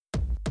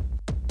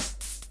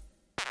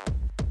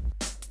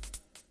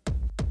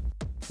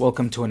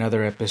Welcome to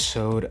another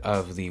episode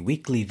of the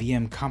weekly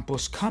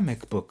vmcampos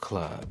comic book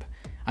club.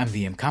 I'm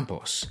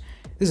vmcampos.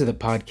 This is the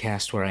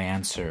podcast where I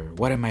answer,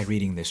 what am I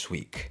reading this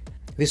week?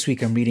 This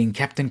week I'm reading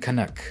Captain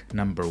Canuck,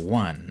 number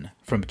 1,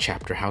 from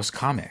Chapter House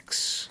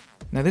Comics.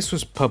 Now this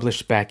was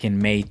published back in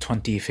May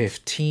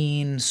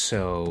 2015,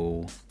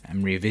 so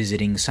I'm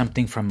revisiting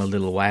something from a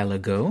little while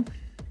ago.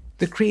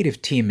 The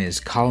creative team is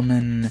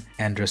Kalman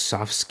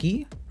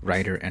Andrasovsky,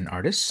 writer and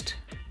artist,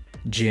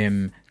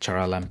 Jim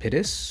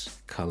Charalampidis,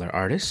 color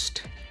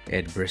artist,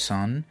 Ed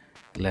Brisson,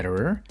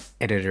 letterer,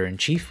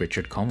 editor-in-chief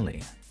Richard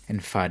Comley,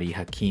 and Fadi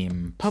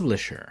Hakim,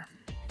 publisher.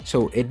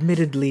 So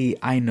admittedly,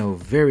 I know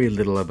very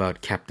little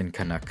about Captain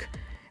Canuck.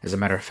 As a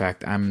matter of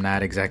fact, I'm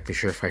not exactly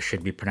sure if I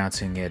should be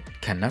pronouncing it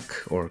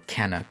Canuck or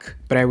Canuck,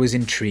 but I was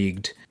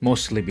intrigued,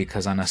 mostly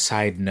because on a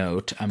side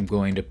note, I'm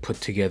going to put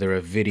together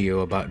a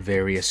video about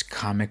various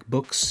comic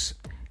books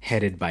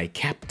headed by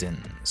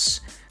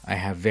captains. I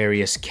have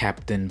various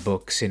Captain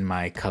books in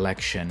my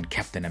collection,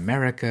 Captain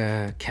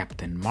America,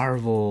 Captain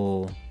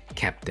Marvel,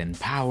 Captain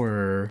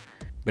Power,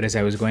 but as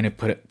I was going to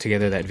put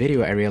together that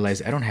video, I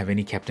realized I don't have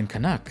any Captain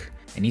Canuck,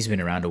 and he's been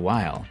around a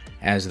while.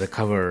 As the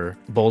cover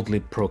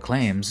boldly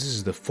proclaims, this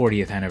is the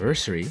 40th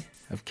anniversary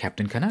of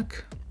Captain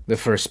Canuck. The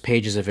first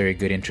page is a very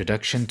good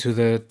introduction to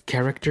the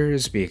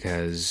characters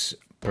because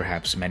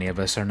perhaps many of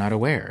us are not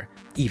aware,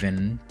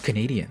 even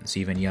Canadians,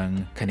 even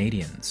young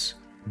Canadians.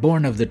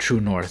 Born of the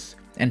true North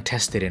and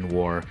tested in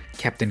war,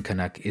 Captain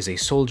Canuck is a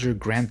soldier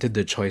granted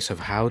the choice of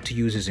how to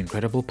use his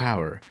incredible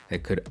power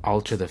that could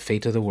alter the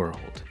fate of the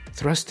world.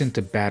 Thrust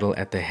into battle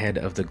at the head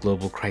of the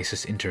global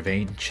crisis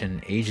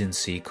intervention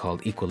agency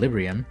called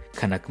Equilibrium,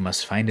 Canuck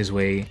must find his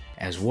way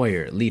as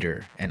warrior,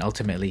 leader, and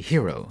ultimately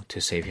hero to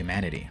save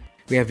humanity.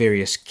 We have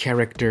various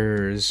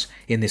characters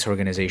in this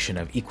organization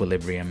of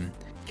Equilibrium.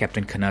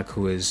 Captain Canuck,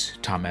 who is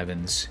Tom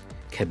Evans,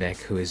 Quebec,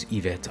 who is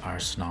Yvette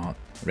Arsenault,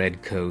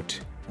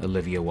 Redcoat,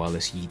 Olivia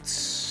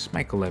Wallace-Yeats,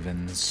 Michael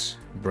Evans,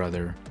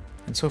 brother,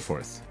 and so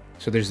forth.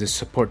 So there's this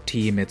support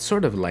team. It's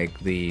sort of like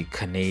the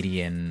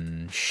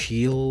Canadian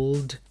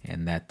Shield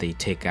in that they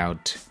take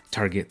out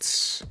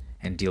targets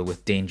and deal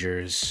with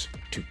dangers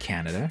to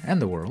Canada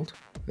and the world.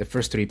 The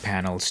first 3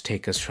 panels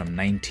take us from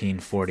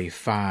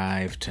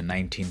 1945 to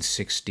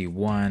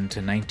 1961 to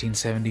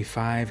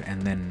 1975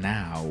 and then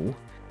now,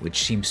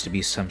 which seems to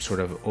be some sort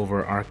of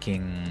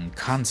overarching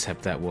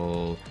concept that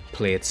will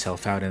play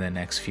itself out in the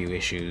next few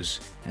issues.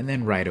 And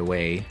then right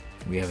away,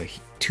 we have a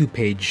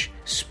 2-page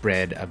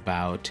spread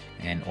about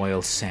an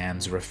oil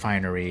sands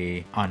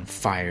refinery on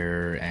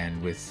fire and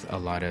with a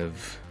lot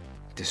of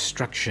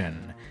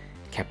destruction.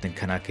 Captain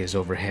Canuck is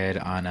overhead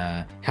on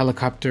a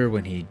helicopter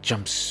when he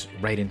jumps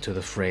right into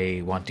the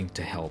fray wanting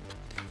to help.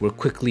 We're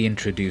quickly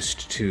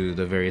introduced to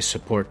the various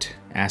support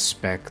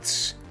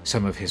aspects,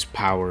 some of his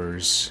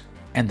powers,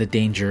 and the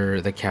danger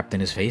the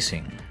captain is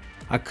facing.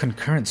 A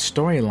concurrent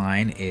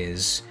storyline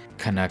is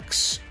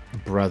Canuck's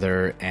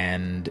brother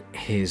and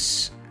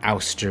his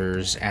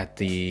ousters at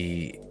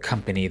the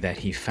company that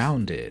he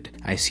founded.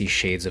 I see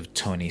shades of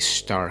Tony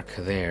Stark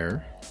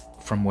there.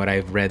 From what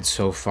I've read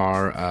so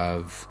far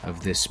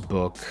of this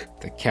book,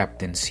 the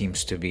captain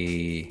seems to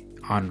be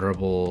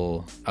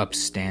honorable,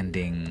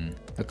 upstanding,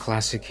 a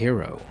classic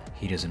hero.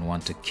 He doesn't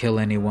want to kill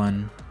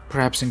anyone,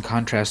 perhaps in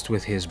contrast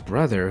with his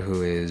brother,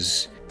 who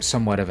is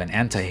somewhat of an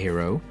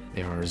anti-hero.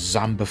 There are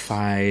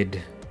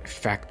zombified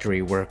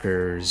factory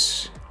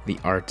workers. The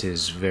art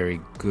is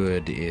very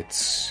good.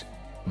 It's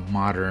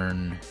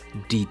modern,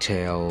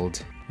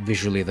 detailed.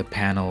 Visually, the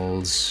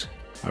panels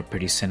are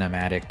pretty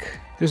cinematic.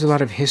 There's a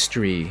lot of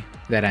history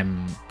that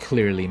I'm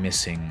clearly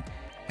missing.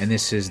 And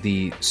this is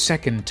the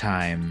second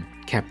time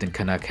Captain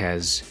Canuck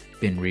has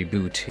been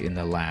rebooted in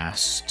the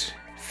last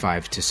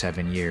 5 to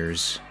 7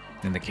 years.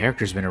 And the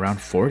character's been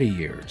around 40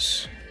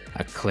 years.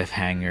 A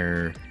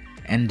cliffhanger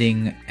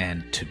ending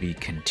and to be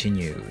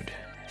continued.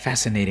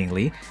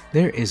 Fascinatingly,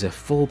 there is a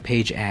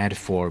full-page ad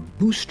for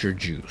Booster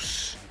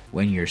Juice.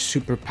 When your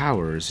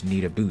superpowers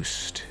need a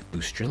boost,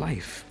 boost your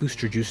life.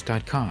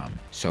 Boosterjuice.com.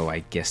 So I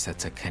guess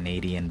that's a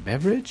Canadian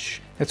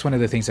beverage? That's one of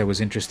the things that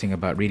was interesting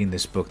about reading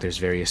this book. There's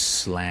various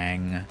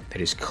slang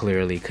that is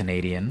clearly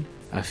Canadian.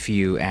 A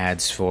few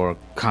ads for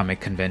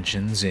comic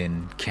conventions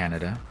in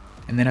Canada.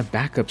 And then a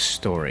backup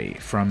story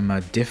from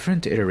a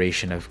different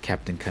iteration of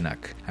Captain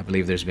Canuck. I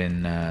believe there's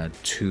been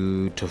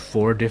 2 to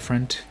 4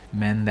 different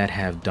men that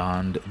have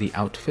donned the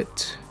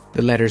outfit.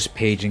 The letters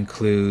page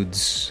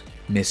includes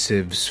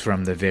missives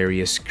from the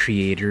various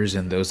creators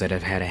and those that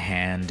have had a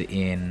hand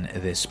in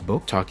this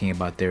book, talking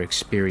about their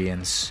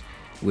experience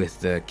with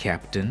the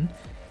captain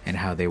and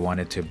how they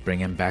wanted to bring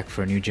him back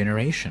for a new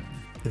generation.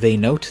 They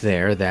note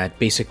there that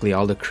basically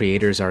all the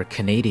creators are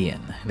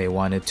Canadian. They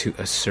wanted to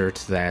assert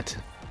that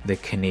the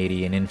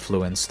Canadian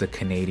influence, the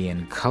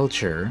Canadian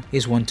culture,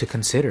 is one to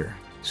consider.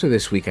 So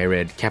this week I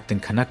read Captain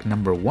Canuck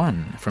number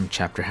 1 from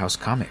Chapter House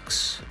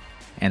Comics.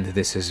 And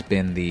this has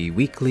been the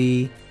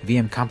weekly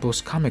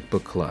vmcampos Comic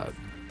Book Club.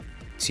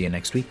 See you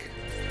next week.